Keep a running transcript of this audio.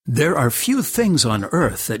There are few things on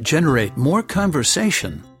earth that generate more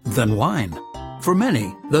conversation than wine. For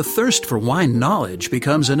many, the thirst for wine knowledge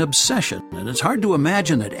becomes an obsession, and it's hard to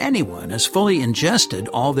imagine that anyone has fully ingested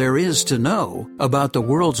all there is to know about the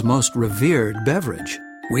world's most revered beverage.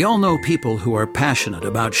 We all know people who are passionate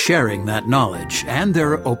about sharing that knowledge and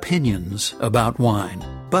their opinions about wine.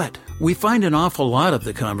 But we find an awful lot of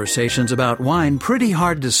the conversations about wine pretty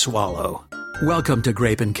hard to swallow. Welcome to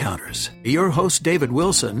Grape Encounters. Your host, David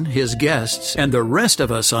Wilson, his guests, and the rest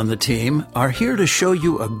of us on the team are here to show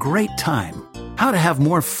you a great time, how to have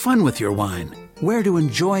more fun with your wine, where to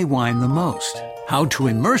enjoy wine the most, how to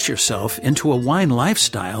immerse yourself into a wine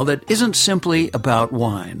lifestyle that isn't simply about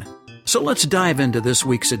wine. So let's dive into this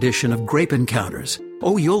week's edition of Grape Encounters.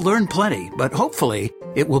 Oh, you'll learn plenty, but hopefully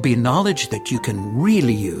it will be knowledge that you can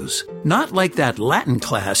really use, not like that Latin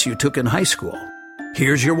class you took in high school.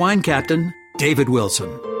 Here's your wine captain, David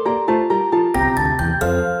Wilson.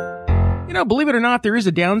 You know, believe it or not, there is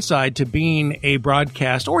a downside to being a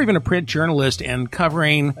broadcast or even a print journalist and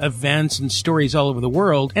covering events and stories all over the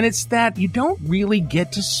world, and it's that you don't really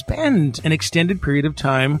get to spend an extended period of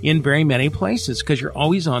time in very many places because you're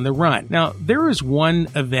always on the run. Now, there is one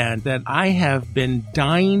event that I have been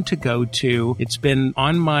dying to go to. It's been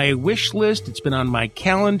on my wish list, it's been on my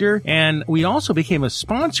calendar, and we also became a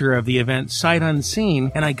sponsor of the event, Sight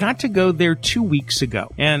Unseen, and I got to go there 2 weeks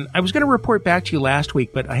ago. And I was going to report back to you last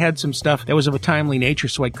week, but I had some stuff that was of a timely nature,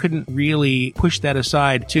 so I couldn't really push that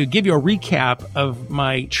aside to give you a recap of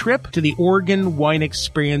my trip to the Oregon Wine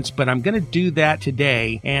Experience, but I'm going to do that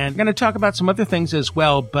today, and I'm going to talk about some other things as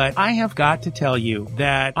well, but I have got to tell you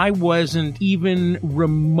that I wasn't even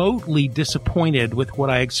remotely disappointed with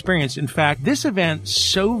what I experienced. In fact, this event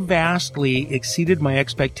so vastly exceeded my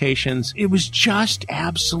expectations, it was just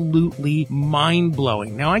absolutely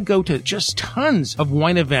mind-blowing. Now, I go to just tons of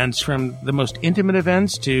wine events, from the most intimate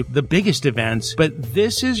events to the biggest events, but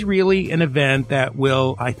this is really an event that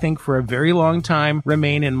will, I think, for a very long time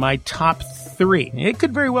remain in my top 3. It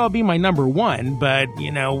could very well be my number 1, but,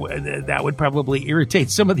 you know, that would probably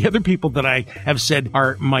irritate some of the other people that I have said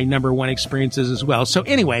are my number 1 experiences as well. So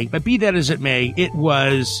anyway, but be that as it may, it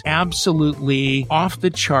was absolutely off the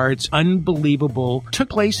charts, unbelievable. Took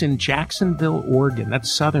place in Jacksonville, Oregon.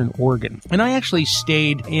 That's Southern Oregon. And I actually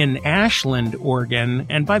stayed in Ashland, Oregon.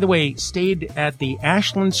 And by the way, stayed at the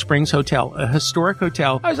Ashland Springs Hotel, a historic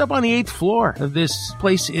hotel. I was up on the 8th floor. This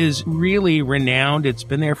place is really renowned. It's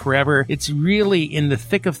been there forever. It's really in the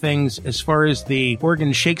thick of things as far as the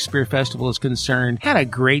Oregon Shakespeare Festival is concerned. Had a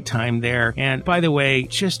great time there. And by the way,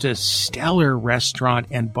 just a stellar restaurant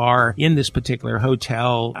and bar in this particular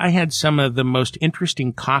hotel. I had some of the most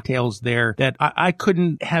interesting cocktails there that I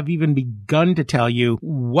couldn't have even begun to tell you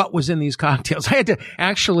what was in these cocktails. I had to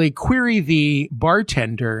actually query the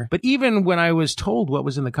bartender. But even when I was told what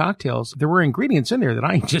was in the cocktails, there were ingredients in there that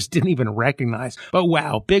I just didn't even recognize. But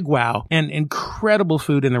wow, big wow. And incredible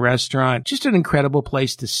food in the restaurant. Just an incredible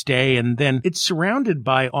place to stay. And then it's surrounded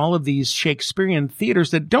by all of these Shakespearean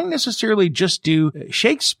theaters that don't necessarily just do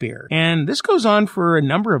Shakespeare. And this goes on for a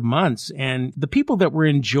number of months. And the people that were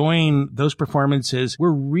enjoying those performances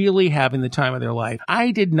were really having the time of their life.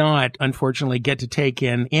 I did not, unfortunately, get to take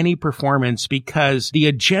in any performance because the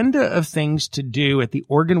agenda of things to do at the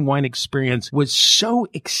Oregon Wine Experience was so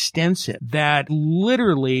extensive that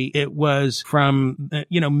literally it was from,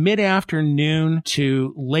 mid-afternoon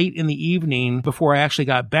to late in the evening before I actually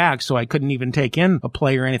got back, so I couldn't even take in a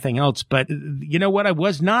play or anything else. But you know what? I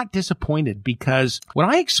was not disappointed because what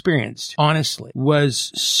I experienced, honestly,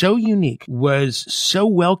 was so unique, was so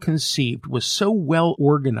well conceived, was so well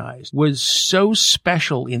organized, was so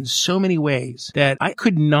special in so many ways that I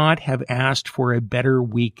could not have asked for a better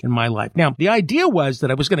week in my life. Now, the idea was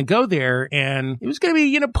that I was going to go there and it was going to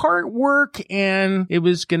be, part work and it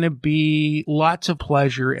was going to be lots of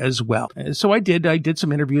pleasure as well. So I did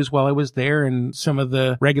some interviews while I was there and some of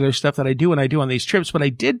the regular stuff that I do on these trips, but I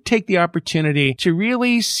did take the opportunity to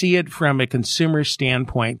really see it from a consumer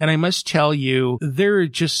standpoint. And I must tell you, there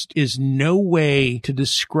just is no way to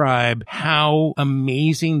describe how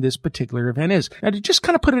amazing this particular event is. Now, to just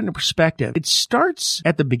kind of put it into perspective, it starts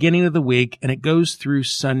at the beginning of the week and it goes through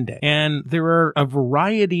Sunday. And there are a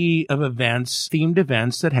variety of events, themed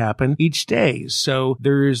events that happen each day. So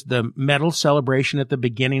there's the medal celebration at the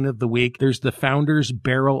beginning of the week. There's the Founders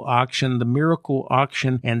Barrel Auction Auction, the Miracle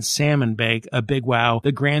Auction and Salmon Bake, a big wow.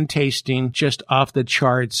 The grand tasting, just off the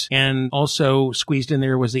charts. And also squeezed in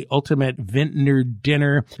there was the Ultimate Vintner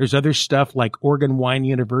Dinner. There's other stuff like Oregon Wine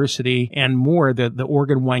University and more, the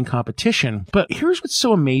Oregon Wine Competition. But here's what's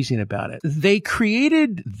so amazing about it. They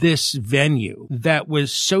created this venue that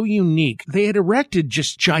was so unique. They had erected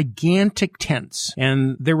just gigantic tents,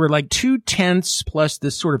 and there were like 2 tents plus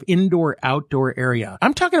this sort of indoor-outdoor area.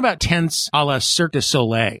 I'm talking about tents a la Cirque du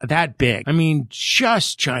Soleil, that big. I mean,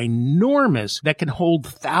 just ginormous, that can hold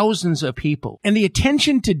thousands of people. And the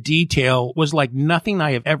attention to detail was like nothing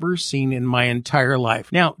I have ever seen in my entire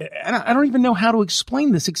life. Now, I don't even know how to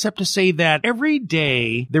explain this except to say that every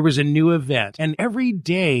day there was a new event, and every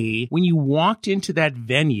day when you walked into that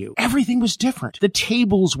venue, everything was different. The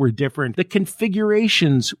tables were different. The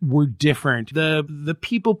configurations were different. The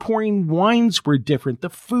people pouring wines were different. The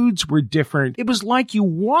foods were different. It was like you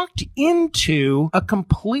walked into a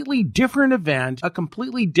completely different event, a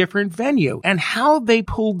completely different venue. And how they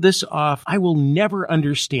pulled this off, I will never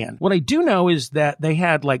understand. What I do know is that they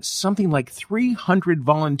had like something like 300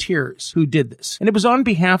 volunteers who did this. And it was on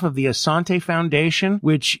behalf of the Asante Foundation,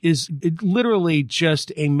 which is literally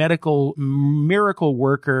just a medical miracle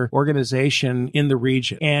worker organization in the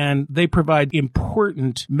region. And they provide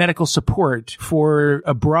important medical support for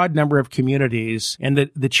a broad number of communities and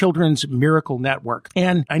the Children's Miracle Network.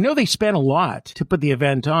 And I know they spent a lot to put the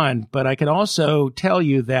event on, but I can also tell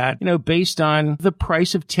you that, based on the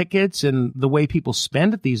price of tickets and the way people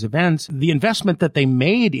spend at these events, the investment that they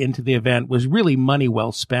made into the event was really money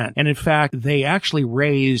well spent. And in fact, they actually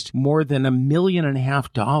raised more than $1.5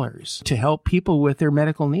 million to help people with their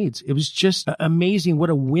medical needs. It was just amazing. What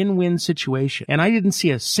a win-win situation. And I didn't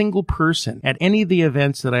see a single person at any of the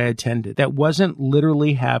events that I attended that wasn't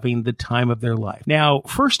literally having the time of their life. Now,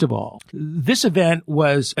 first of all, this event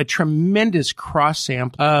was a tremendous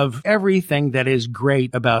cross-sample of everything that is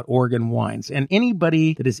great about Oregon wines. And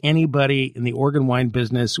anybody that is anybody in the Oregon wine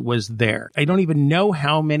business was there. I don't even know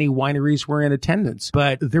how many wineries were in attendance,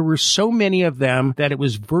 but there were so many of them that it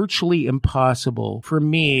was virtually impossible for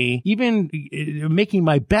me, even making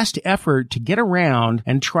my best effort to get around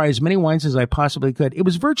and try as many wines as I possibly could. It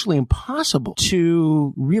was virtually impossible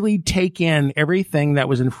to really take in everything that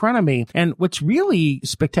was in front of me. And what's really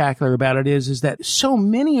spectacular about it is that so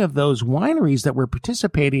many of those wineries that were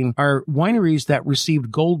participating are wineries that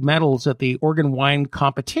received gold medals at the Oregon Wine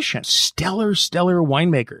Competition. Stellar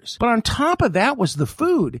winemakers. But on top of that was the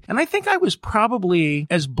food. And I think I was probably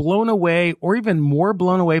as blown away or even more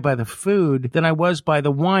blown away by the food than I was by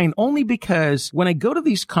the wine, only because when I go to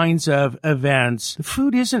these kinds of events, the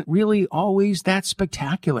food isn't really always that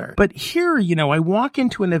spectacular. But here, I walk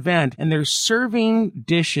into an event and they're serving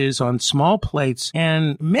dishes on small plates,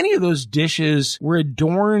 and many of those dishes were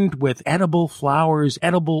adorned with edible flowers,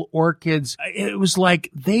 edible orchids. It was like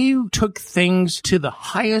they took things to the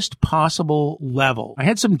highest possible level. I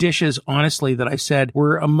had some dishes, honestly, that I said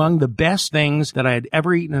were among the best things that I had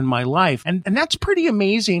ever eaten in my life. And that's pretty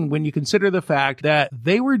amazing when you consider the fact that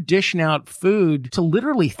they were dishing out food to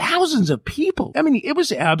literally thousands of people. I mean, it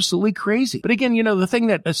was absolutely crazy. But again, the thing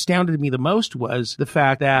that astounded me the most was the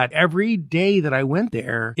fact that every day that I went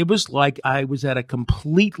there, it was like I was at a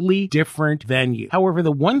completely different venue. However,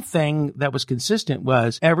 the one thing that was consistent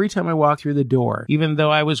was every time I walked through the door, even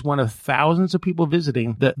though I was one of thousands of people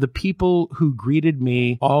visiting, the people who greeted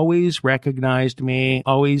me always recognized me,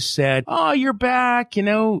 always said, "Oh, you're back."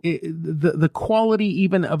 The quality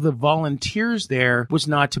even of the volunteers there was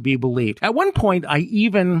not to be believed. At one point, I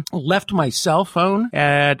even left my cell phone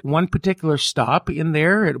at one particular stop in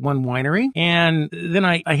there at one winery. And then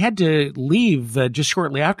I had to leave just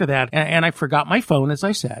shortly after that. And I forgot my phone, as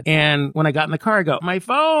I said. And when I got in the car, I go, "My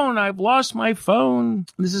phone, I've lost my phone."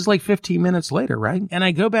 This is like 15 minutes later, right? And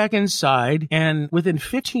I go back inside, and within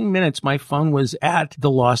 15 minutes, my phone was at the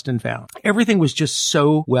Lost and Found. Everything was just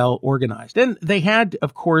so well organized. Then they had,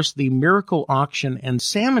 of course, the Miracle Auction and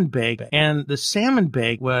Salmon Bake. And the Salmon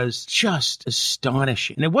Bake was just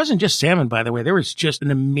astonishing. And it wasn't just salmon, by the way. There was just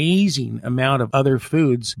an amazing amount of other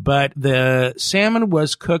foods. But the salmon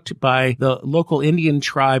was cooked by the local Indian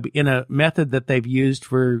tribe in a method that they've used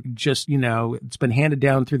for just, it's been handed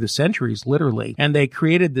down through the centuries, literally. And they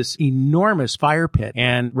created this enormous fire pit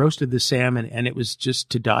and roasted the salmon, and it was just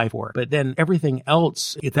to die for. But then everything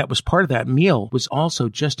else that was part of that meal was also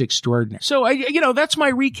just extraordinary. So, that's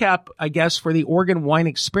my recap, I guess, for the Oregon Wine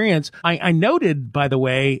Experience. I noted, by the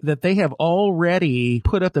way, that they have already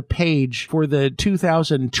put up the page for the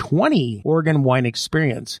 2020 Oregon Wine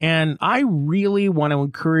Experience. And I really want to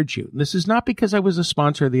encourage you. This is not because I was a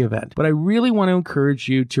sponsor of the event, but I really want to encourage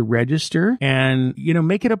you to register and,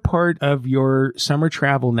 make it a part of your summer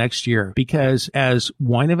travel next year, because as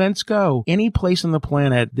wine events go, any place on the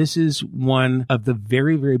planet, this is one of the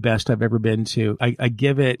very, very best I've ever been to. I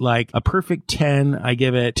give it like a perfect 10. I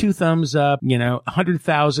give it 2 thumbs up,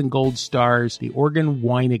 100,000 gold stars, the Oregon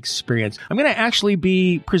Wine Experience. I'm going to actually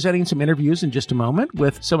be presenting some interviews in just a moment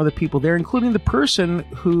with some of the people there, including the person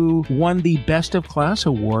who won the Best of Class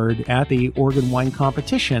award at the Oregon Wine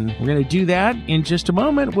Competition. We're going to do that in just a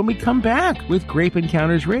moment when we come back with Grape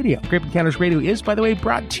Encounters Radio. Grape Encounters Radio is, by the way,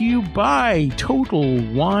 brought to you by Total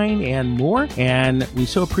Wine and More, and we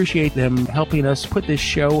so appreciate them helping us put this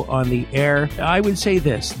show on the air. I would say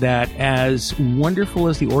this, that as wonderful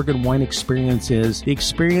as the Oregon Wine Experience is, the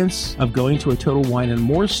experience of going to a Total Wine and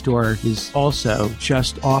More store is also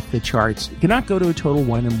just off the charts. You cannot go to a Total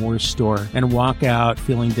Wine and More store and walk out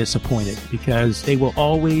feeling disappointed, because they will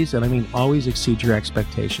always, and I mean always, exceed your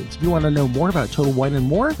expectations. If you want to know more about Total Wine and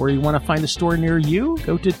More, or you want to find a store near you,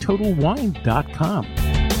 go to TotalWine.com.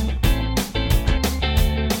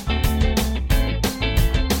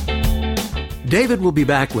 David will be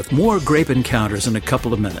back with more Grape Encounters in a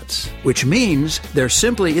couple of minutes, which means there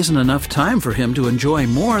simply isn't enough time for him to enjoy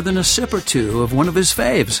more than a sip or two of one of his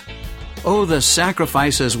faves. Oh, the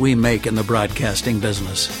sacrifices we make in the broadcasting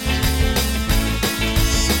business.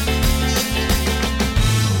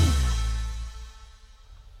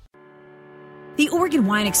 The Oregon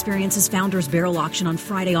Wine Experience's Founders Barrel Auction on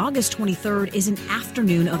Friday, August 23rd is an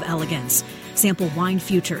afternoon of elegance. Sample wine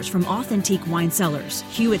futures from Authentique Wine Cellars,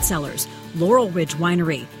 Hewitt Cellars, Laurel Ridge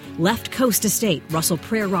Winery, Left Coast Estate, Russell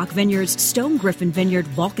Prayer Rock Vineyards, Stone Griffin Vineyard,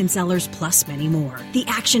 Vulcan Cellars, plus many more. The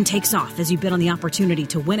action takes off as you bid on the opportunity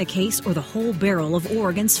to win a case or the whole barrel of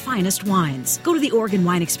Oregon's finest wines. Go to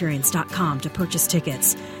theOregonWineExperience.com to purchase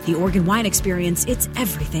tickets. The Oregon Wine Experience, it's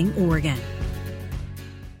everything Oregon.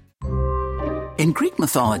 In Greek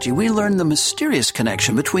mythology, we learn the mysterious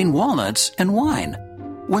connection between walnuts and wine.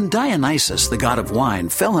 When Dionysus, the god of wine,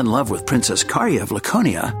 fell in love with Princess Caria of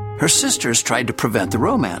Laconia, her sisters tried to prevent the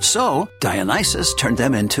romance, so Dionysus turned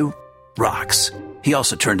them into rocks. He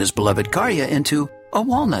also turned his beloved Caria into a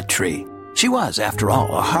walnut tree. She was, after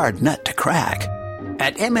all, a hard nut to crack.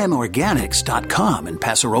 At mmorganics.com in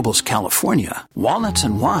Paso Robles, California, Walnuts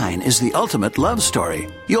and Wine is the ultimate love story.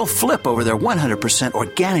 You'll flip over their 100%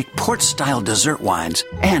 organic port-style dessert wines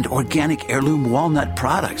and organic heirloom walnut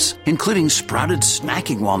products, including sprouted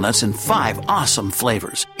snacking walnuts in 5 awesome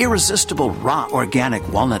flavors, irresistible raw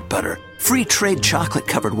organic walnut butter, free trade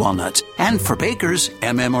chocolate-covered walnuts, and for bakers,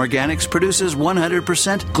 MM Organics produces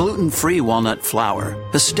 100% gluten-free walnut flour,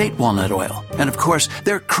 estate walnut oil, and of course,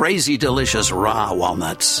 their crazy delicious raw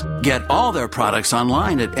walnuts. Get all their products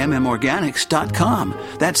online at mmorganics.com.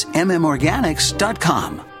 That's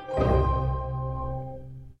mmorganics.com.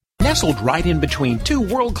 Nestled right in between 2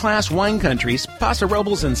 world-class wine countries, Paso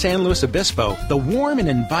Robles and San Luis Obispo, the warm and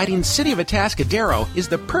inviting city of Atascadero is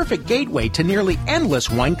the perfect gateway to nearly endless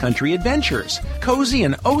wine country adventures. Cozy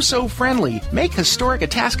and oh-so-friendly, make historic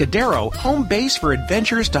Atascadero home base for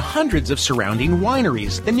adventures to hundreds of surrounding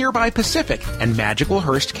wineries, the nearby Pacific, and magical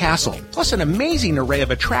Hearst Castle, plus an amazing array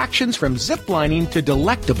of attractions from ziplining to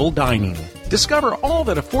delectable dining. Discover all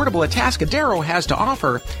that affordable Atascadero has to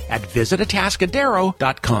offer at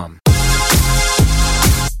visitatascadero.com.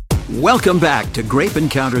 Welcome back to Grape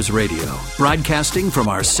Encounters Radio, broadcasting from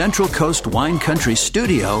our Central Coast Wine Country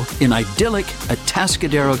studio in idyllic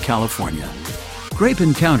Atascadero, California. Grape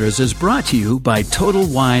Encounters is brought to you by Total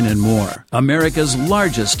Wine and More, America's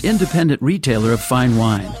largest independent retailer of fine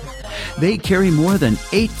wine. They carry more than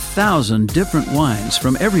 8,000 different wines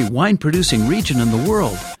from every wine-producing region in the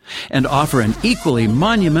world and offer an equally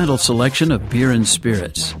monumental selection of beer and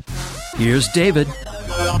spirits. Here's David.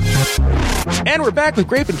 And we're back with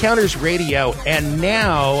Grape Encounters Radio, and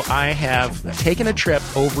now I have taken a trip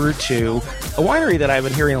over to a winery that I've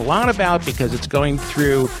been hearing a lot about because it's going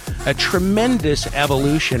through a tremendous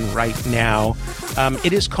evolution right now.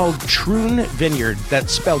 It is called Troon Vineyard.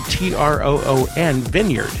 That's spelled Troon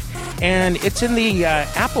Vineyard. And it's in the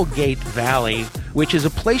Applegate Valley, which is a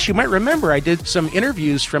place you might remember. I did some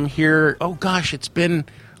interviews from here. Oh, gosh, it's been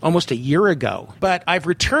almost a year ago. But I've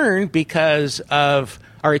returned because of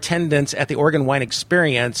our attendance at the Oregon Wine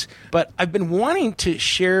Experience. But I've been wanting to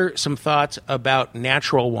share some thoughts about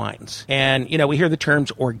natural wines. And, you know, we hear the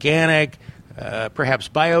terms organic, perhaps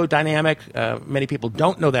biodynamic. Many people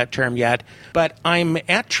don't know that term yet. But I'm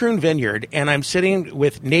at Troon Vineyard, and I'm sitting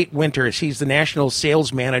with Nate Winters. He's the national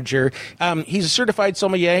sales manager. He's a certified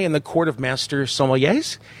sommelier in the Court of Master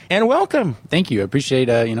Sommeliers. And welcome. Thank you. I appreciate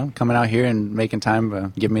coming out here and making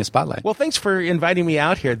time, giving me a spotlight. Well, thanks for inviting me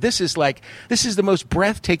out here. This is the most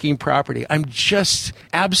breathtaking property. I'm just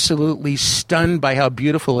absolutely stunned by how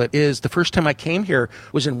beautiful it is. The first time I came here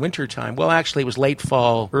was in wintertime. Well, actually, it was late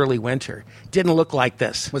fall, early winter. Didn't look like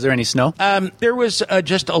this. Was there any snow? There was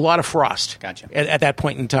just a lot of frost. Gotcha. At that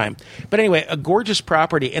point in time. But anyway, a gorgeous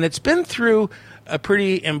property, and it's been through a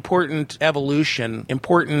pretty important evolution,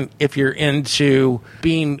 important if you're into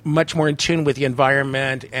being much more in tune with the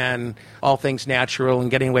environment and all things natural and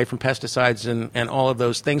getting away from pesticides and all of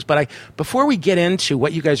those things. But before we get into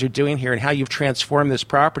what you guys are doing here and how you've transformed this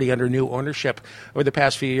property under new ownership over the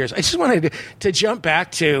past few years, I just wanted to jump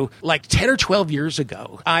back to like 10 or 12 years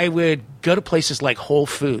ago. I would go to places like Whole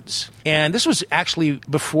Foods, and this was actually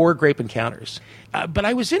before Grape Encounters. But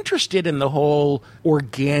I was interested in the whole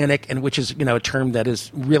organic, and which is, a term that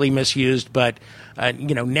is really misused, but,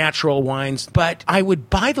 natural wines. But I would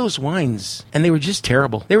buy those wines, and they were just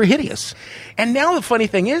terrible. They were hideous. And now the funny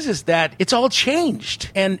thing is that it's all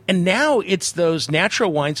changed. And now it's those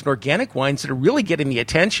natural wines and organic wines that are really getting the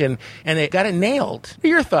attention, and they got it nailed. What are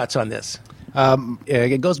your thoughts on this?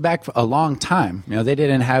 It goes back a long time. They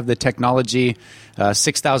didn't have the technology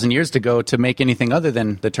 6,000 years ago to make anything other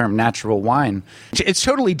than the term natural wine. It's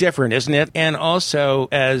totally different, isn't it? And also,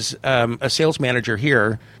 as a sales manager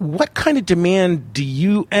here, what kind of demand do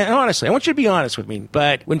you, and honestly, I want you to be honest with me,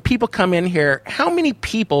 but when people come in here, how many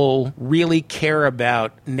people really care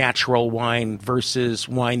about natural wine versus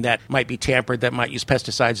wine that might be tampered, that might use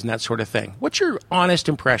pesticides and that sort of thing? What's your honest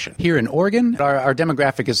impression? Here in Oregon, our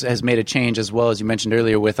demographic has made a change, as well as you mentioned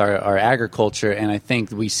earlier, with our agriculture, and I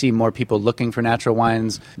think we see more people looking for natural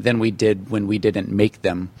wines than we did when we didn't make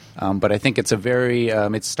them. But I think it's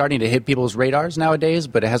it's starting to hit people's radars nowadays,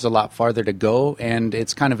 but it has a lot farther to go, and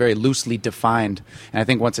it's kind of very loosely defined. And I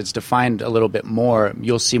think once it's defined a little bit more,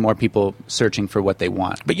 you'll see more people searching for what they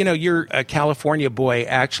want. But you're a California boy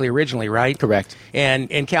actually originally, right? Correct.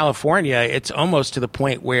 And in California, it's almost to the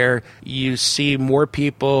point where you see more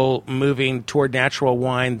people moving toward natural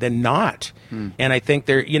wine than not. And I think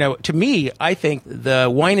to me, I think the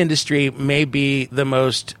wine industry may be the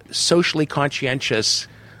most socially conscientious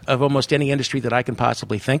of almost any industry that I can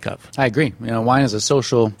possibly think of. I agree. Wine is a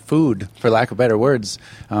social food, for lack of better words,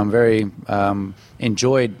 very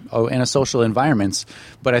enjoyed in a social environments.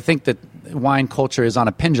 But I think that wine culture is on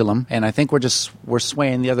a pendulum, and I think we're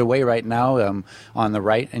swaying the other way right now. On the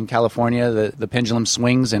right in California, the pendulum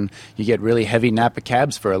swings, and you get really heavy Napa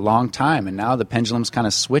cabs for a long time, and now the pendulum's kind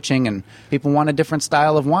of switching, and people want a different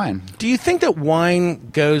style of wine. Do you think that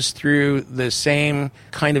wine goes through the same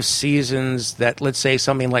kind of seasons that, let's say,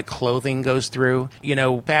 something like clothing goes through?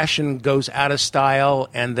 Fashion goes out of style,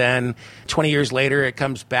 and then 20 years later it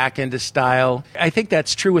comes back into style. I think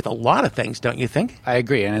that's true with a lot of things, don't you think? I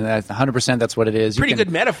agree, and that's 100% that's what it is. Pretty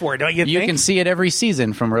good metaphor, don't you think? You can see it every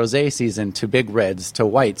season, from rosé season to big reds to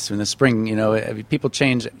whites in the spring. People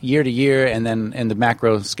change year to year, and then in the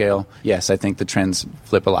macro scale, yes, I think the trends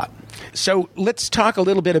flip a lot. So let's talk a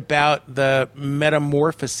little bit about the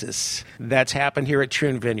metamorphosis that's happened here at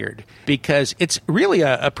Troon Vineyard, because it's really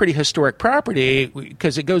a pretty historic property,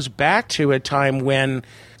 because it goes back to a time when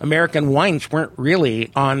American wines weren't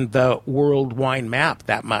really on the world wine map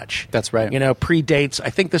that much. That's right. I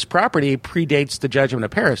think this property predates the Judgment of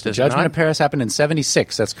Paris, does it not? Judgment of Paris happened in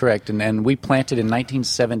 1976, that's correct, and we planted in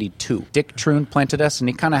 1972. Dick Troon planted us, and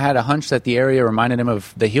he kind of had a hunch that the area reminded him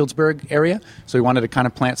of the Healdsburg area, so he wanted to kind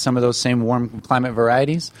of plant some of those same warm climate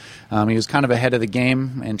varieties. He was kind of ahead of the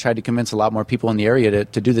game and tried to convince a lot more people in the area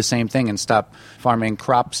to do the same thing and stop farming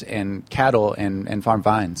crops and cattle and farm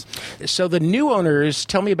vines. So the new owners,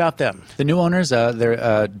 tell me about them. The new owners,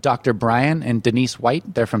 they're Dr. Brian and Denise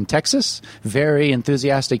White. They're from Texas. Very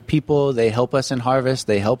enthusiastic people. They help us in harvest.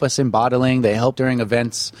 They help us in bottling. They help during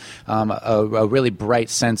events. A really bright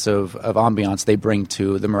sense of ambiance they bring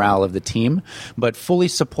to the morale of the team, but fully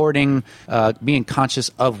supporting being conscious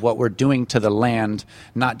of what we're doing to the land,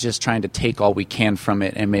 not just trying to take all we can from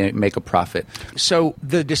it and make a profit. So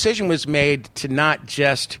the decision was made to not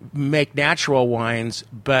just make natural wines,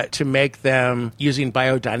 but to make them using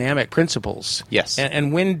biodynamic principles. Yes.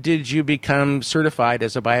 And when did you become certified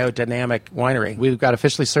as a biodynamic winery? We got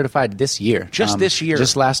officially certified this year. Just this year?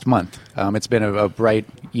 Just last month. It's been a bright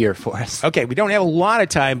year for us. Okay, we don't have a lot of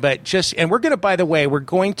time, but and we're going to, by the way, we're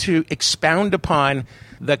going to expound upon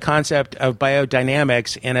the concept of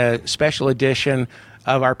biodynamics in a special edition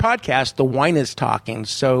of our podcast, The Wine is Talking.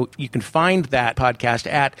 So you can find that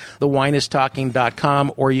podcast at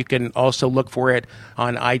thewineistalking.com, or you can also look for it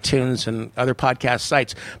on iTunes and other podcast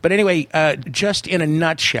sites. But anyway, just in a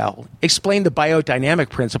nutshell, explain the biodynamic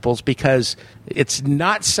principles, because it's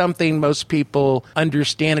not something most people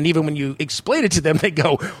understand. And even when you explain it to them, they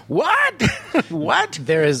go, what? What?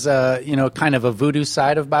 There is kind of a voodoo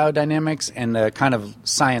side of biodynamics and a kind of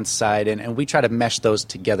science side, and we try to mesh those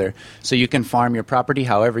together so you can farm your property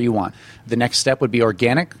however you want. The next step would be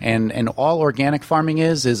organic, and all organic farming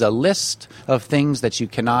is a list of things that you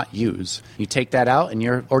cannot use. You take that out and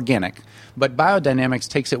you're organic. But biodynamics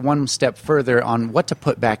takes it one step further on what to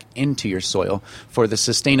put back into your soil for the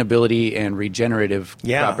sustainability and regenerative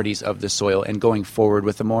properties of the soil, and going forward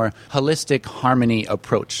with a more holistic harmony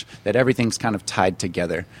approach that everything's kind of tied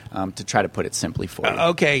together, to try to put it simply for you.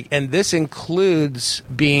 Okay, and this includes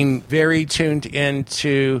being very tuned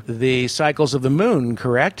into the cycles of the moon,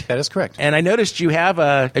 correct? That is correct. And I noticed you have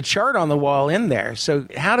a chart on the wall in there. So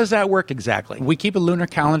how does that work exactly? We keep a lunar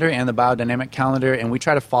calendar and the biodynamic calendar, and we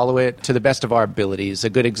try to follow it to the best of our abilities.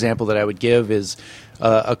 A good example that I would give is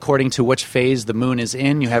according to which phase the moon is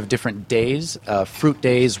in, you have different days, fruit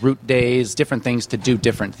days, root days, different things to do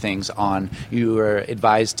different things on. You are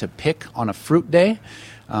advised to pick on a fruit day.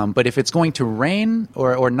 But if it's going to rain,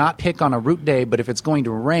 or not pick on a root day, but if it's going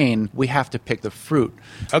to rain, we have to pick the fruit.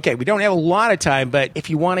 Okay, we don't have a lot of time, but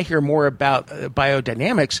if you want to hear more about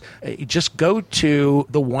biodynamics, just go to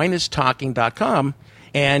thewineistalking.com,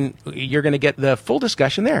 and you're going to get the full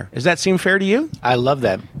discussion there. Does that seem fair to you? I love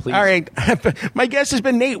that. Please. All right. My guest has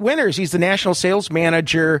been Nate Winters. He's the National Sales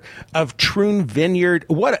Manager of Troon Vineyard.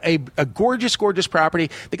 What a gorgeous, gorgeous property.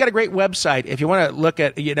 They got a great website. If you want to look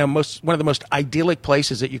at one of the most idyllic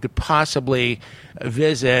places that you could possibly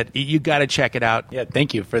visit, you got to check it out. Yeah,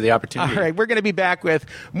 thank you for the opportunity. All right. We're going to be back with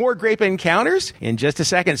more Grape Encounters in just a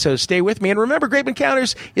second, so stay with me. And remember, Grape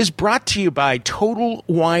Encounters is brought to you by Total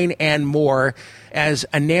Wine and More. As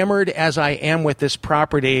enamored as I am with this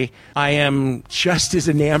property, I am just as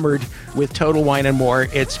enamored with Total Wine and More.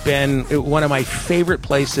 It's been one of my favorite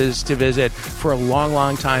places to visit for a long,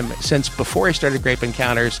 long time, since before I started Grape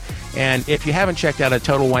Encounters. And if you haven't checked out a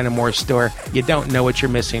Total Wine and More store, you don't know what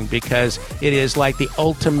you're missing, because it is like the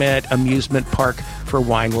ultimate amusement park for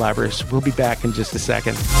wine lovers. We'll be back in just a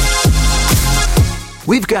second.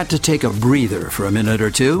 We've got to take a breather for a minute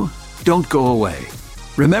or two. Don't go away.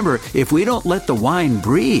 Remember, if we don't let the wine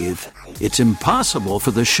breathe, it's impossible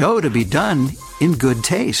for the show to be done in good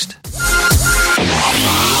taste.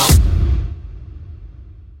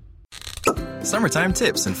 Summertime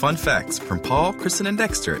tips and fun facts from Paul, Kristen, and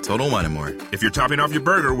Dexter at Total Wine & More. If you're topping off your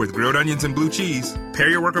burger with grilled onions and blue cheese, pair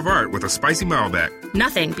your work of art with a spicy Malbec.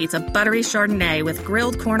 Nothing beats a buttery Chardonnay with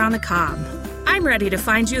grilled corn on the cob. I'm ready to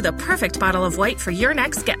find you the perfect bottle of white for your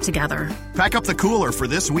next get-together. Pack up the cooler for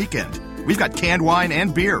this weekend. We've got canned wine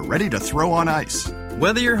and beer ready to throw on ice.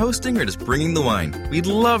 Whether you're hosting or just bringing the wine, we'd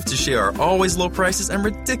love to share our always low prices and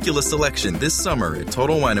ridiculous selection this summer at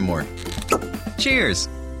Total Wine & More. Cheers!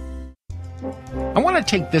 I want to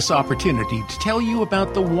take this opportunity to tell you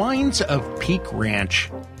about the wines of Peak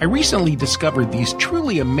Ranch. I recently discovered these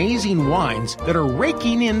truly amazing wines that are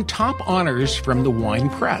raking in top honors from the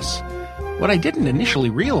wine press. What I didn't initially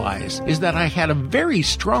realize is that I had a very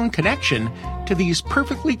strong connection to these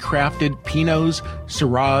perfectly crafted Pinots,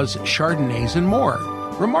 Syrahs, Chardonnays, and more.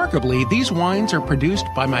 Remarkably, these wines are produced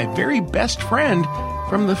by my very best friend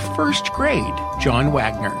from the first grade, John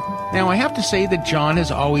Wagner. Now, I have to say that John has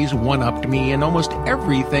always one-upped me in almost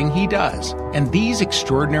everything he does, and these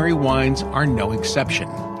extraordinary wines are no exception.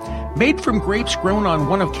 Made from grapes grown on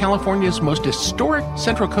one of California's most historic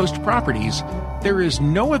Central Coast properties, there is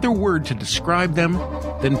no other word to describe them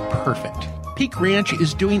than perfect. Peak Ranch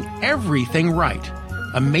is doing everything right.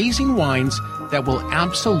 Amazing wines that will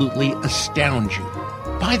absolutely astound you.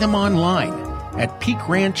 Buy them online at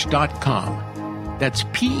peakranch.com. That's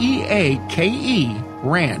Peake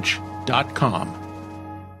ranch.com.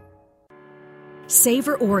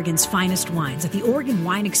 Savor Oregon's finest wines at the Oregon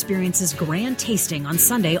Wine Experience's grand tasting on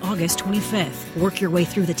Sunday, August 25th. Work your way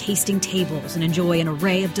through the tasting tables and enjoy an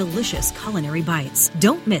array of delicious culinary bites.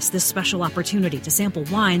 Don't miss this special opportunity to sample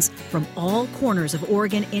wines from all corners of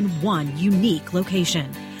Oregon in one unique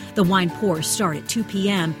location. The wine pours start at 2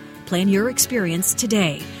 p.m. Plan your experience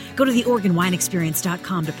today. Go to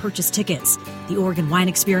theoregonwineexperience.com to purchase tickets. The Oregon Wine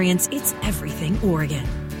Experience, it's everything Oregon.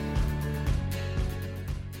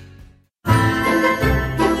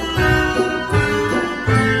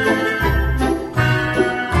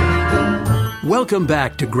 Welcome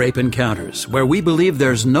back to Grape Encounters, where we believe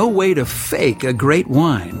there's no way to fake a great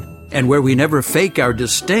wine. and where we never fake our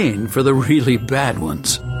disdain for the really bad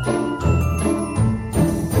ones.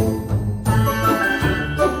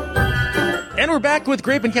 And we're back with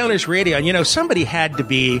Grape Encounters Radio. And, you know, somebody had to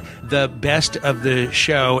be the best of the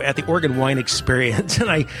show at the Oregon Wine Experience.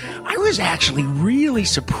 And I was actually really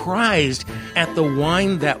surprised at the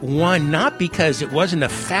wine that won, not because it wasn't a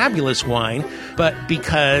fabulous wine, but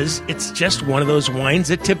because it's just one of those wines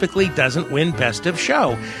that typically doesn't win best of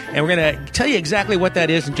show. And we're going to tell you exactly what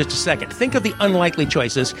that is in just a second. Think of the unlikely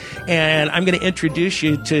choices, and I'm going to introduce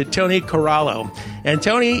you to Tony Corallo. And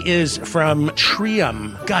Tony is from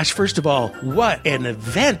Trium. Gosh, first of all, what an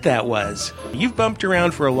event that was. You've bumped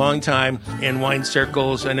around for a long time in wine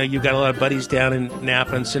circles. I know you've got a lot of buddies down in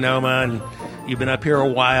Napa and Sonoma, and you've been up here a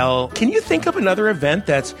while. Can you think of another event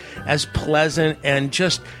that's as pleasant and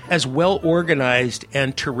just as well organized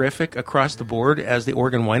and terrific across the board as the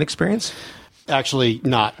Oregon Wine Experience? Actually,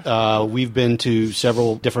 not. We've been to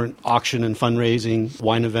several different auction and fundraising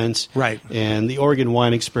wine events. Right. And the Oregon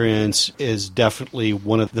Wine Experience is definitely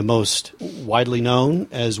one of the most widely known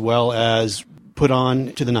as well as put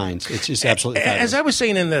on to the nines. It's just absolutely fabulous. As I was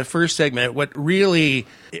saying in the first segment, what really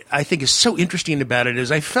I think is so interesting about it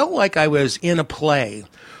is I felt like I was in a play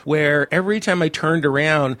where every time I turned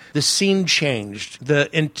around, the scene changed. The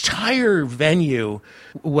entire venue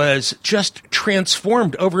was just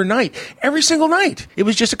transformed overnight. Every single night. It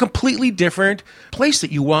was just a completely different place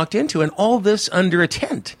that you walked into, and all this under a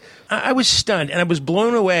tent. I was stunned, and I was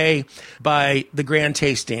blown away by the grand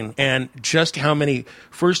tasting and just how many,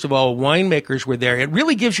 first of all, winemakers were there. It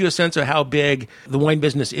really gives you a sense of how big the wine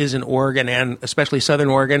business is in Oregon, and especially Southern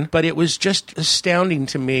Oregon. But it was just astounding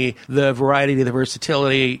to me, the variety, the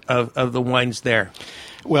versatility of the wines there.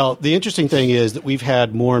 Well, the interesting thing is that we've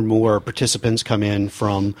had more and more participants come in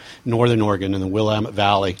from Northern Oregon and the Willamette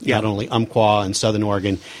Valley, not only Umpqua and Southern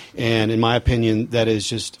Oregon. And in my opinion, that is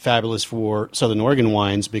just fabulous for Southern Oregon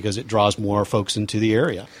wines because it draws more folks into the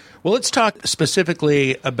area. Well, let's talk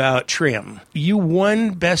specifically about Trium. You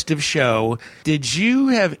won Best of Show. Did you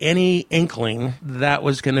have any inkling that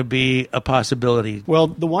was going to be a possibility? Well,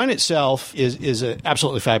 the wine itself is an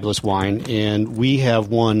absolutely fabulous wine, and we have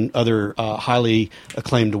won other highly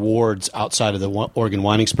acclaimed awards outside of the Oregon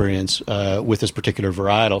Wine Experience with this particular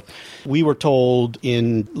varietal. We were told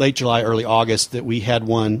in late July, early August that we had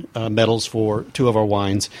won medals for two of our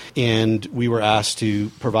wines, and we were asked to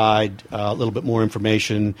provide a little bit more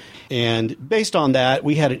information. And based on that,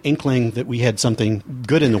 we had an inkling that we had something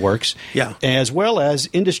good in the works. Yeah. As well as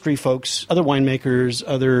industry folks, other winemakers,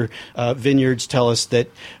 other vineyards tell us that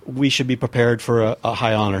we should be prepared for a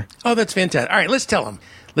high honor. Oh, that's fantastic. All right, let's tell them.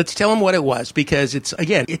 Let's tell them what it was, because it's,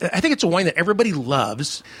 again, I think it's a wine that everybody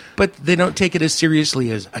loves, but they don't take it as seriously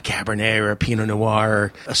as a Cabernet or a Pinot Noir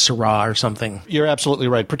or a Syrah or something. You're absolutely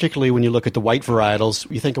right, particularly when you look at the white varietals.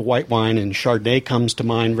 You think of white wine, and Chardonnay comes to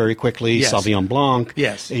mind very quickly, Yes. Sauvignon Blanc,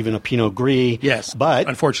 Yes. even a Pinot Gris. Yes, But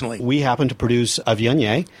unfortunately, we happen to produce a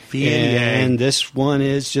Viognier, and this one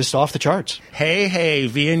is just off the charts. Hey,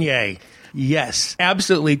 Viognier. Yes,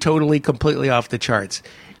 absolutely, totally, completely off the charts.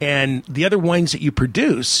 And the other wines that you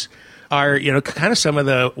produce are, you know, kind of some of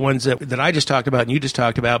the ones that I just talked about and you just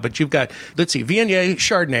talked about. But you've got, let's see, Viognier,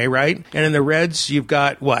 Chardonnay, right? And in the reds, you've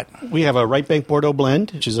got what? We have a Right Bank Bordeaux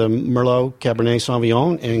blend, which is a Merlot, Cabernet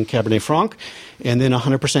Sauvignon, and Cabernet Franc, and then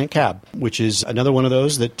 100% Cab, which is another one of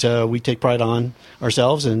those that we take pride on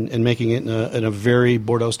ourselves and making it in a very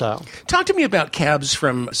Bordeaux style. Talk to me about cabs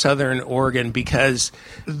from Southern Oregon, because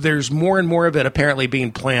there's more and more of it apparently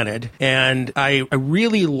being planted, and I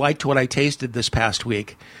really liked what I tasted this past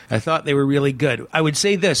week. I thought they were really good. I would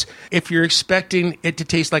say this, if you're expecting it to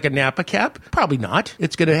taste like a Napa Cab, probably not.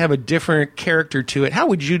 It's going to have a different character to it. How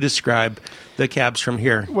would you describe the cabs from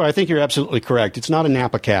here? Well, I think you're absolutely correct. It's not a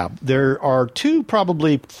Napa Cab. There are two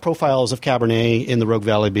probably profiles of Cabernet in the Rogue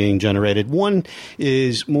Valley being generated. One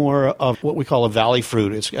is more of what we call a valley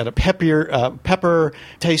fruit. It's got a pepper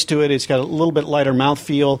taste to it. It's got a little bit lighter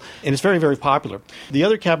mouthfeel, and it's very, very popular. The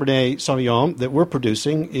other Cabernet Sauvignon that we're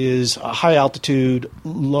producing is a high altitude,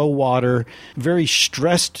 low water, very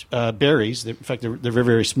stressed berries. In fact, they're very,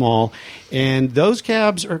 very small. And those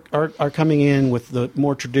cabs are coming in with the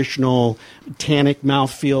more traditional tannic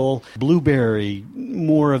mouthfeel, blueberry,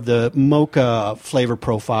 more of the mocha flavor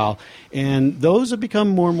profile. And those have become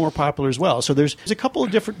more and more popular as well. So there's a couple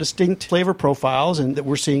of different distinct flavor profiles that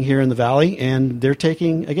we're seeing here in the Valley, and they're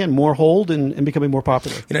taking, again, more hold and becoming more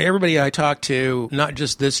popular. You know, everybody I talked to, not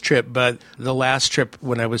just this trip, but the last trip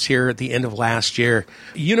when I was here at the end of last year,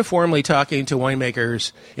 uniformly informally talking to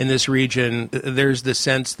winemakers in this region, there's the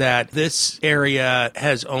sense that this area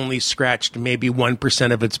has only scratched maybe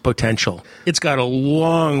 1% of its potential. It's got a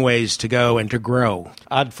long ways to go and to grow.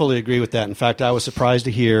 I'd fully agree with that. In fact, I was surprised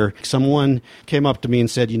to hear someone came up to me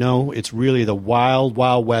and said, it's really the wild,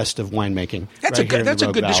 wild west of winemaking. That's a good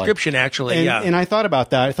description, actually. And I thought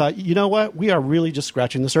about that. I thought, you know what? We are really just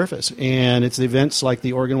scratching the surface. And it's the events like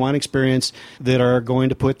the Oregon Wine Experience that are going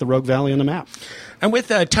to put the Rogue Valley on the map. I'm with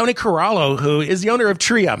Tony Corallo, who is the owner of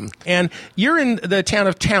Trium, and you're in the town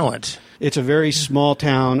of Talent. It's a very small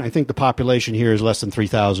town. I think the population here is less than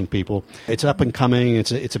 3,000 people. It's up and coming.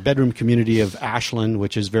 It's a bedroom community of Ashland,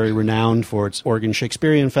 which is very renowned for its Oregon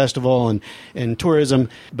Shakespearean Festival and tourism.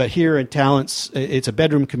 But here at Talent, it's a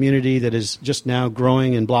bedroom community that is just now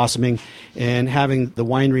growing and blossoming. And having the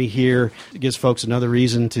winery here gives folks another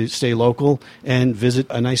reason to stay local and visit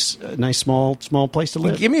a nice small place to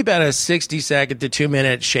live. Give me about a 60-second to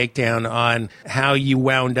 2-minute shakedown on how you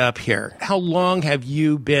wound up here. How long have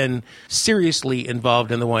you been seriously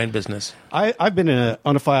involved in the wine business? I've been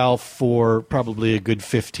on a file for probably a good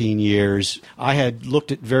 15 years. I had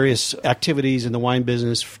looked at various activities in the wine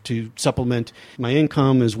business to supplement my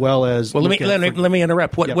income as well as... Well, let me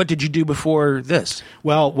interrupt. What did you do before this?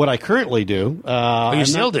 Well, what I currently do... I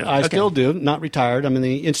still do, not retired. I'm in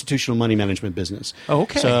the institutional money management business. Oh,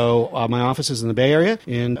 okay. So my office is in the Bay Area,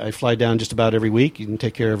 and I fly down just about every week and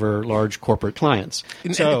take care of our large corporate clients.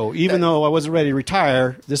 So even though I wasn't ready to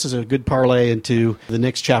retire, this is a good parlay into the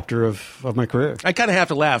next chapter of my career. I kind of have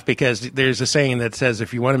to laugh because there's a saying that says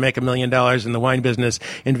if you want to make $1 million in the wine business,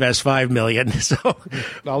 invest $5 million. So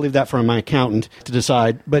I'll leave that for my accountant to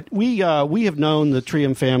decide. But we have known the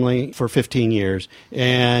Trium family for 15 years,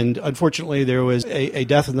 and unfortunately there was a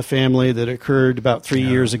death in the family that occurred about 3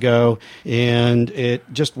 years ago, and it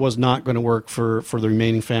just was not going to work for the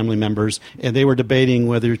remaining family members, and they were debating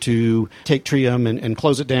whether to take Trium and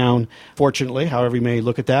close it down. Fortunately, however you may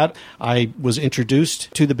look at that, I was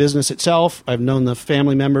introduced to the business itself. I've known the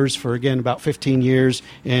family members for, again, about 15 years,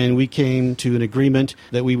 and we came to an agreement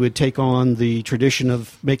that we would take on the tradition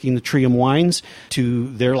of making the Trium wines to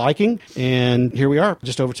their liking, and here we are,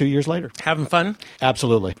 just over 2 years later. Having fun?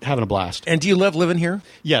 Absolutely. Having a blast. And do you love living here?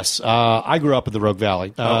 Yes. I grew up in the Rogue Valley.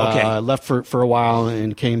 Okay. I left for a while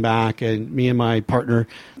and came back, and me and my partner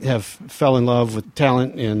have fell in love with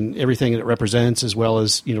Talent and everything that it represents, as well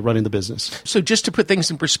as running the business. So just to put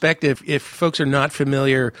things in perspective, if folks are not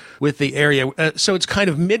familiar with the area, so it's kind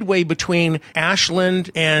of midway between Ashland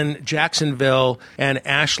and Jacksonville and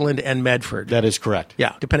Ashland and Medford. That is correct.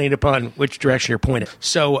 Yeah, depending upon which direction you're pointed.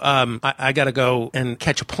 So I got to go and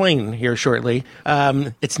catch a plane here shortly.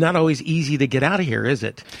 It's not always easy to get out of here, is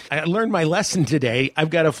it? I learned my lesson today. I've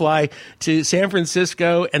got to fly to San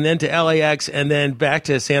Francisco and then to LAX and then back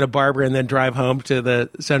to Santa Barbara and then drive home to the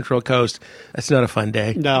Central Coast. That's not a fun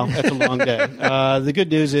day. No, that's a long day. The good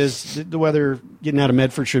news is the weather getting out of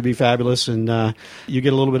Medford should be fabulous, and you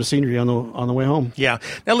get a little bit of scenery on the way home. Yeah.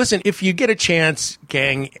 Now, listen, if you get a chance,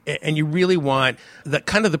 gang, and you really want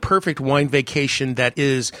the perfect wine vacation that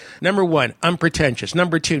is, number one, unpretentious.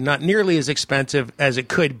 Number two, not nearly as expensive as it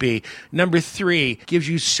could be. Number three, gives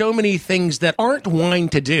you so many things that aren't wine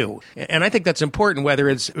to do. And I think that's important, whether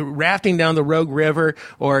it's rafting down the Rogue River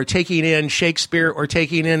or taking in Shakespeare or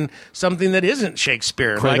taking in something that isn't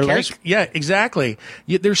Shakespeare. Crater Lake? Yeah, exactly.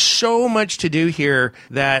 There's so much to do here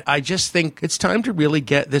that I just think it's time to really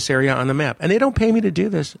get this area on the map. And they don't pay me to do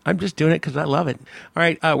this. I'm just doing it because I love it. All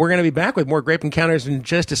right, we're going to be back with more Grape Encounters in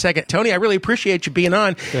just a second. Tony, I really appreciate you being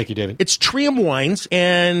on. Thank you, David. It's Trium Wines,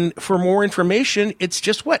 and for more information, it's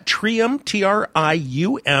just what? Trium,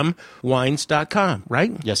 Trium, wines.com,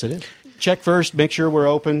 right? Yes, it is. Check first. Make sure we're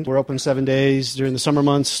open. We're open 7 days during the summer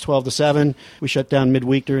months, 12 to 7. We shut down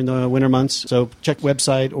midweek during the winter months. So check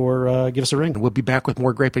website or give us a ring. We'll be back with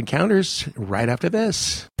more Grape Encounters right after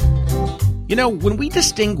this. When we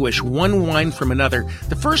distinguish one wine from another,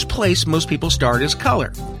 the first place most people start is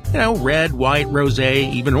color. Red, white,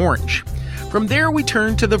 rosé, even orange. From there, we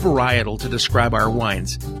turn to the varietal to describe our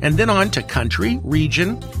wines, and then on to country,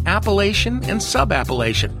 region, appellation, and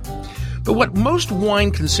sub-appellation. But what most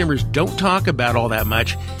wine consumers don't talk about all that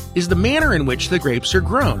much is the manner in which the grapes are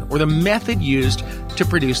grown, or the method used to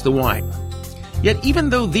produce the wine. Yet even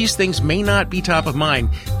though these things may not be top of mind,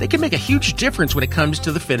 they can make a huge difference when it comes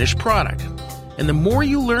to the finished product. And the more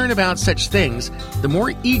you learn about such things, the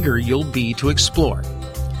more eager you'll be to explore.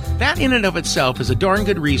 That in and of itself is a darn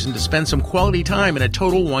good reason to spend some quality time in a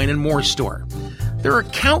Total Wine & More store. There are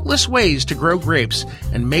countless ways to grow grapes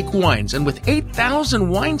and make wines, and with 8,000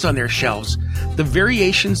 wines on their shelves, the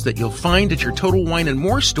variations that you'll find at your Total Wine &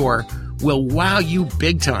 More store will wow you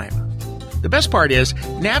big time. The best part is,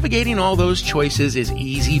 navigating all those choices is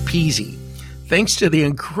easy peasy, thanks to the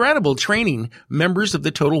incredible training members of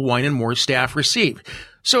the Total Wine & More staff receive.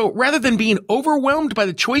 So rather than being overwhelmed by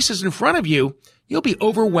the choices in front of you, you'll be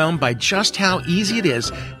overwhelmed by just how easy it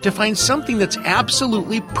is to find something that's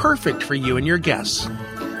absolutely perfect for you and your guests.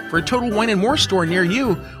 For a Total Wine & More store near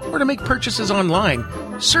you, or to make purchases online,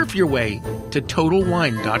 surf your way to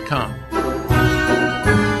TotalWine.com.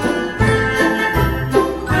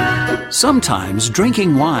 Sometimes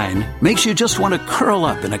drinking wine makes you just want to curl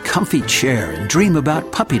up in a comfy chair and dream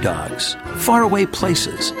about puppy dogs, faraway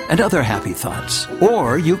places, and other happy thoughts.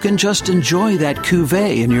 Or you can just enjoy that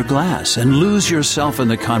cuvée in your glass and lose yourself in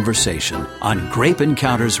the conversation on Grape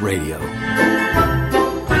Encounters Radio.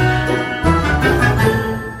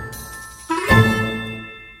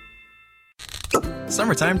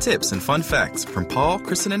 Summertime tips and fun facts from Paul,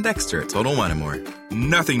 Kristen, and Dexter at Total Wine & More.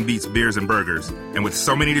 Nothing beats beers and burgers. And with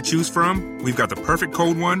so many to choose from, we've got the perfect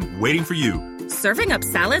cold one waiting for you. Serving up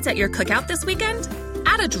salads at your cookout this weekend?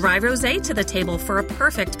 Add a dry rosé to the table for a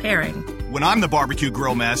perfect pairing. When I'm the barbecue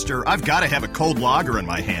grill master, I've got to have a cold lager in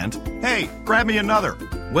my hand. Hey, grab me another.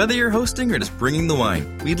 Whether you're hosting or just bringing the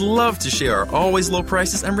wine, we'd love to share our always low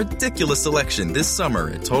prices and ridiculous selection this summer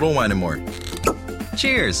at Total Wine & More.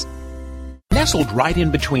 Cheers! Nestled right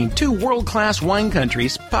in between two world-class wine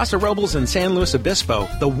countries, Paso Robles and San Luis Obispo,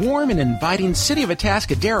 the warm and inviting city of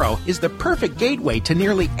Atascadero is the perfect gateway to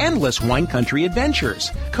nearly endless wine country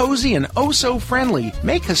adventures. Cozy and oh-so-friendly,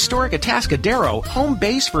 make historic Atascadero home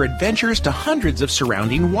base for adventures to hundreds of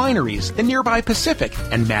surrounding wineries, the nearby Pacific,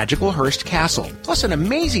 and magical Hearst Castle, plus an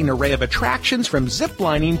amazing array of attractions from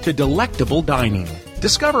ziplining to delectable dining.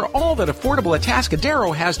 Discover all that affordable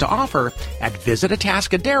Atascadero has to offer at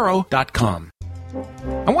visitatascadero.com.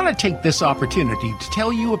 I want to take this opportunity to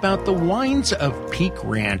tell you about the wines of Peak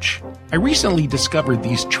Ranch. I recently discovered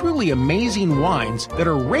these truly amazing wines that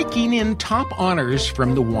are raking in top honors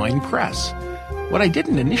from the wine press. What I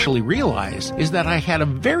didn't initially realize is that I had a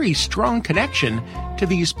very strong connection to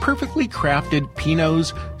these perfectly crafted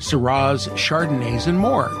Pinots, Syrahs, Chardonnays, and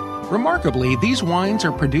more. Remarkably, these wines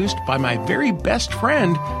are produced by my very best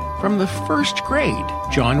friend from the first grade,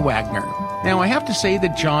 John Wagner. Now, I have to say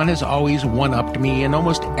that John has always one-upped me in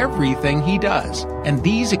almost everything he does, and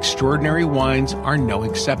these extraordinary wines are no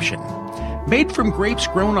exception. Made from grapes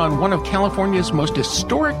grown on one of California's most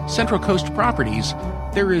historic Central Coast properties,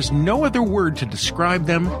 there is no other word to describe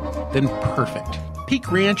them than perfect. Peak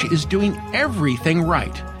Ranch is doing everything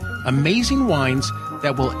right. Amazing wines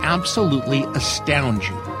that will absolutely astound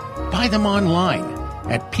you. Buy them online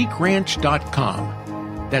at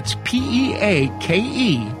peakranch.com. That's Peake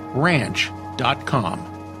ranch.com.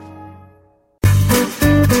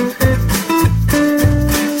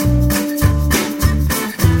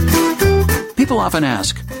 People often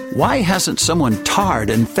ask, why hasn't someone tarred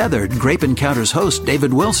and feathered Grape Encounters host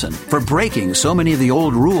David Wilson for breaking so many of the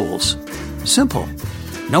old rules? Simple.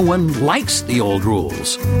 No one likes the old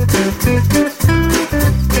rules.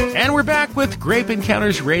 And we're back with Grape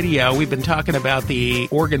Encounters Radio. We've been talking about the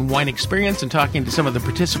Oregon Wine Experience and talking to some of the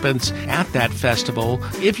participants at that festival.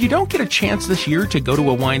 If you don't get a chance this year to go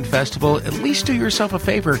to a wine festival, at least do yourself a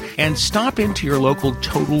favor and stop into your local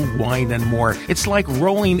Total Wine & More. It's like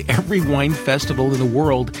rolling every wine festival in the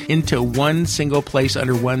world into one single place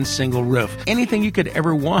under one single roof. Anything you could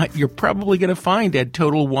ever want, you're probably going to find at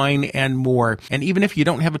Total Wine & More. And even if you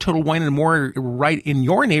don't have a Total Wine & More right in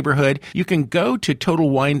your neighborhood, you can go to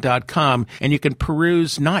TotalWine.com and you can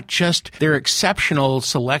peruse not just their exceptional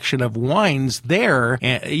selection of wines there,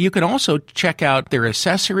 you can also check out their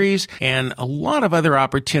accessories and a lot of other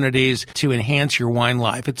opportunities to enhance your wine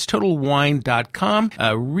life. It's TotalWine.com,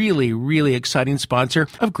 a really, really exciting sponsor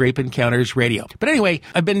of Grape Encounters Radio. But anyway,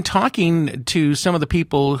 I've been talking to some of the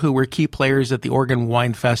people who were key players at the Oregon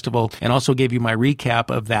Wine Festival and also gave you my recap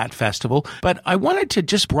of that festival. But I wanted to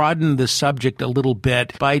just broaden the subject a little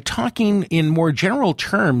bit by talking in more general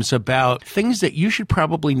terms about things that you should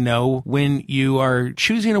probably know when you are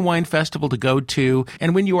choosing a wine festival to go to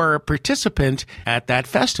and when you are a participant at that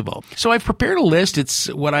festival. So I've prepared a list.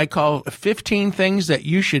 It's what I call 15 things that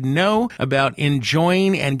you should know about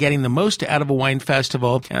enjoying and getting the most out of a wine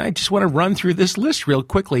festival. And I just want to run through this list real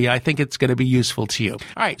quickly. I think it's going to be useful to you. All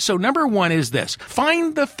right, so number one is this.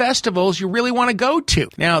 Find the festivals you really want to go to.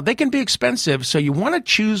 Now, they can be expensive, so you want to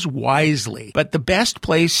choose wisely. But the best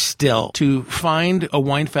place still to find a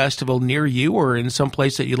wine festival festival near you or in some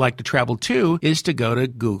place that you'd like to travel to is to go to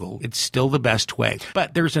Google. It's still the best way.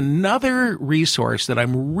 But there's another resource that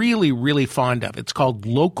I'm really, really fond of. It's called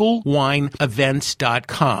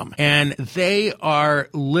localwineevents.com. And they are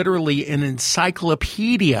literally an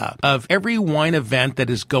encyclopedia of every wine event that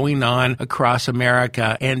is going on across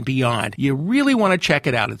America and beyond. You really want to check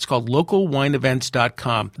it out. It's called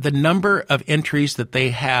localwineevents.com. The number of entries that they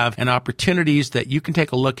have and opportunities that you can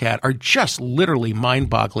take a look at are just literally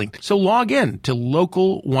mind-boggling. So log in to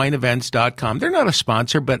localwineevents.com. They're not a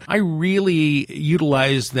sponsor, but I really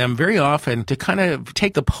utilize them very often to kind of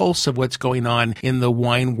take the pulse of what's going on in the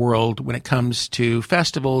wine world when it comes to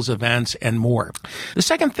festivals, events, and more. The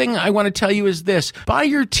second thing I want to tell you is this. Buy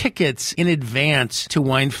your tickets in advance to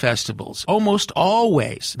wine festivals. Almost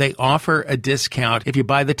always they offer a discount if you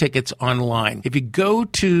buy the tickets online. If you go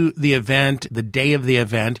to the event, the day of the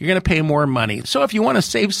event, you're going to pay more money. So if you want to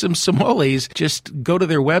save some simoles, just go to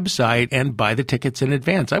their website and buy the tickets in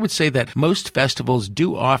advance. I would say that most festivals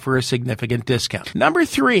do offer a significant discount. Number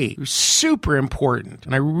 3, super important,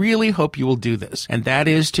 and I really hope you will do this, and that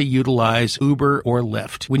is to utilize Uber or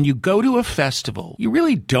Lyft. When you go to a festival, you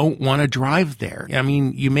really don't want to drive there. I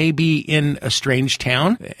mean, you may be in a strange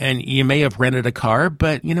town and you may have rented a car,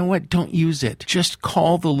 but you know what? Don't use it. Just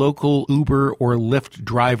call the local Uber or Lyft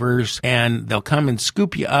drivers and they'll come and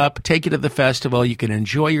scoop you up, take you to the festival. You can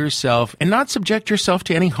enjoy yourself and not subject yourself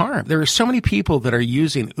to any harm. There are so many people that are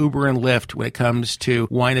using Uber and Lyft when it comes to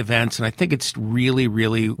wine events, and I think it's really,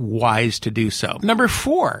 really wise to do so. Number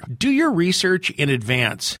 4, do your research in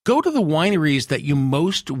advance. Go to the wineries that you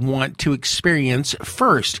most want to experience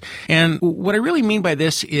first. And what I really mean by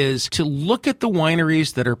this is to look at the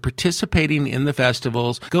wineries that are participating in the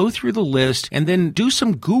festivals, go through the list, and then do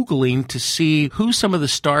some Googling to see who some of the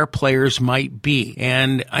star players might be.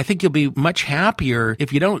 And I think you'll be much happier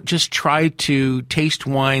if you don't just try to taste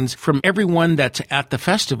wines from everyone that's at the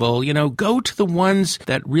festival. You know, go to the ones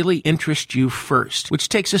that really interest you first, which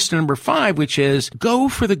takes us to number 5, which is go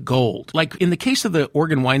for the gold. Like in the case of the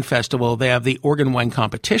Oregon Wine Festival, they have the Oregon Wine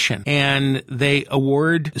Competition, and they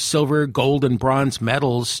award silver, gold, and bronze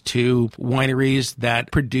medals to wineries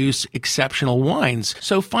that produce exceptional wines.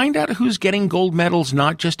 So find out who's getting gold medals,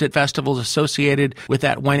 not just at festivals associated with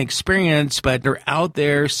that wine experience, but they're out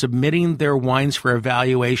there submitting their wines for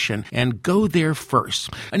evaluation, and go there first.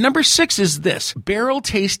 And number 6 is this. Barrel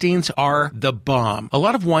tastings are the bomb. A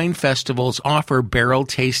lot of wine festivals offer barrel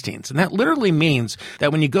tastings, and that literally means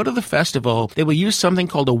that when you go to the festival, they will use something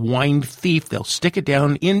called a wine thief. They'll stick it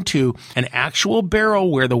down into an actual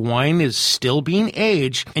barrel where the wine is still being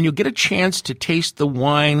aged, and you'll get a chance to taste the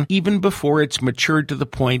wine even before it's matured to the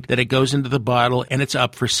point that it goes into the bottle and it's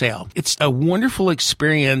up for sale. It's a wonderful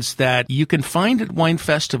experience that you can find at wine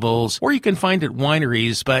festivals or you can find at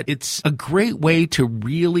wineries, but it's a great way to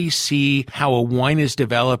really see how a wine is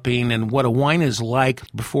developing and what a wine is like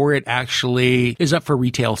before it actually is up for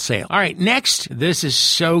retail sale. All right, next, this is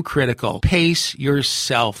so critical. Pace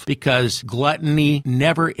yourself, because gluttony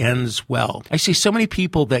never ends well. I see so many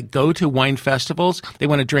people that go to wine festivals, they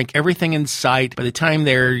want to drink everything in sight. By the time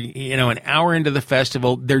they're, an hour into the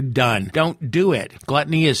festival, they're done. Don't do it.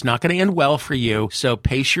 Gluttony is not going to end well for you, so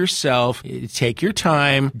pace yourself. Take your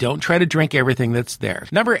time. Don't try to drink everything that's there.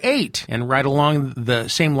 Number 8, and right along the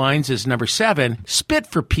same lines as number 7, spit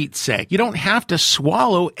for Pete's sake. You don't have to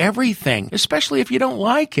swallow everything, especially if you don't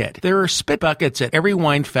like it. There are spit buckets at every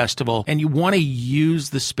wine festival, and you want to use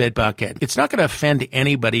the spit bucket. It's not going to offend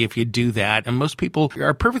anybody if you do that, and most people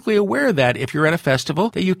are perfectly aware that if you're at a festival,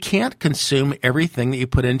 that you can't consume everything that you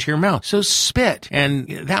put into your mouth. So spit, and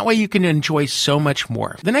that way you can enjoy so much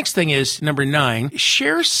more. The next thing is number 9,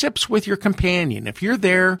 share sips with your companion. If you're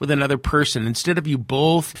there with another person, instead of you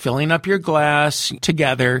both filling up your glass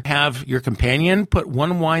together, have your companion put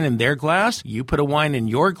one wine in their glass, you put a wine in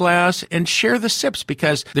your glass, and share the sips,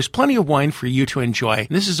 because there's plenty of wine for you to enjoy. And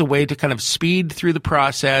this is a way to kind of speed through the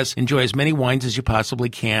process, enjoy as many wines as you possibly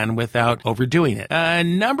can without overdoing it.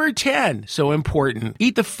 Number 10, so important,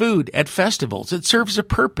 eat the food at festivals. It serves a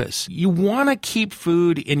purpose. You want to keep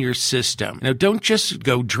food in your system. Don't just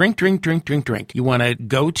go drink. You want to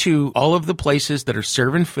go to all of the places that are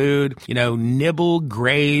serving food, nibble,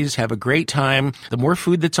 graze, have a great time. The more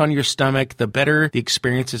food that's on your stomach, the better the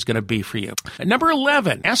experience is going to be for you. Number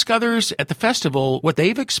 11, ask others at the festival what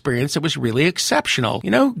they've experienced that was really exceptional.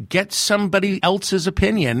 Get somebody else's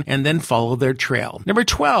opinion and then follow their trail. Number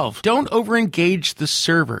 12, don't overengage the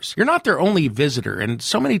servers. You're not their only visitor, and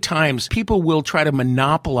so many times people will try to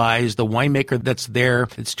monopolize the winemaker that's there,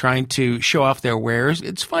 that's trying to show off their wares.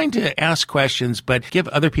 It's fine to ask questions, but give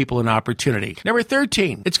other people an opportunity. Number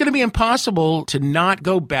 13, it's going to be impossible to not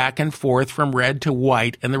go back and forth from from red to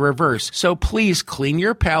white and the reverse. So please clean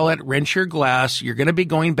your palate, rinse your glass. You're going to be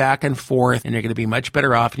going back and forth, and you're going to be much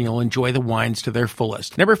better off, and you'll enjoy the wines to their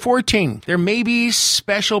fullest. Number 14, there may be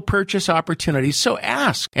special purchase opportunities, so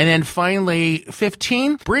ask. And then finally,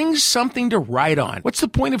 15, bring something to write on. What's the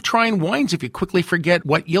point of trying wines if you quickly forget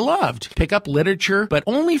what you loved? Pick up literature, but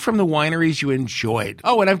only from the wineries you enjoyed.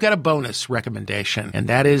 Oh, and I've got a bonus recommendation, and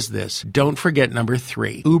that is this. Don't forget number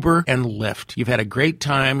 3, Uber and Lyft. You've had a great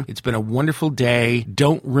time. It's been a wonderful day.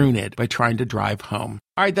 Don't ruin it by trying to drive home.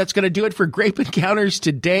 All right, that's going to do it for Grape Encounters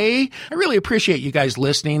today. I really appreciate you guys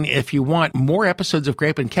listening. If you want more episodes of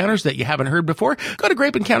Grape Encounters that you haven't heard before, go to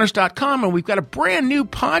grapeencounters.com, and we've got a brand new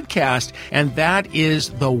podcast, and that is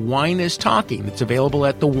The Wine is Talking. It's available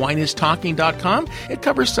at thewineistalking.com. It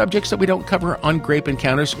covers subjects that we don't cover on Grape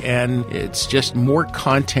Encounters, and it's just more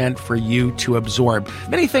content for you to absorb.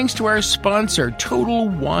 Many thanks to our sponsor, Total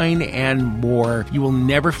Wine and More. You will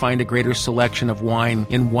never find a greater selection of wine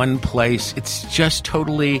in one place. It's just totally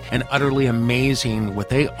and utterly amazing what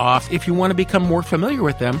they offer. If you want to become more familiar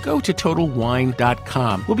with them, go to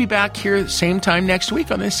TotalWine.com. We'll be back here same time next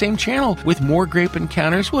week on this same channel with more Grape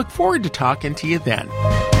Encounters. We look forward to talking to you then.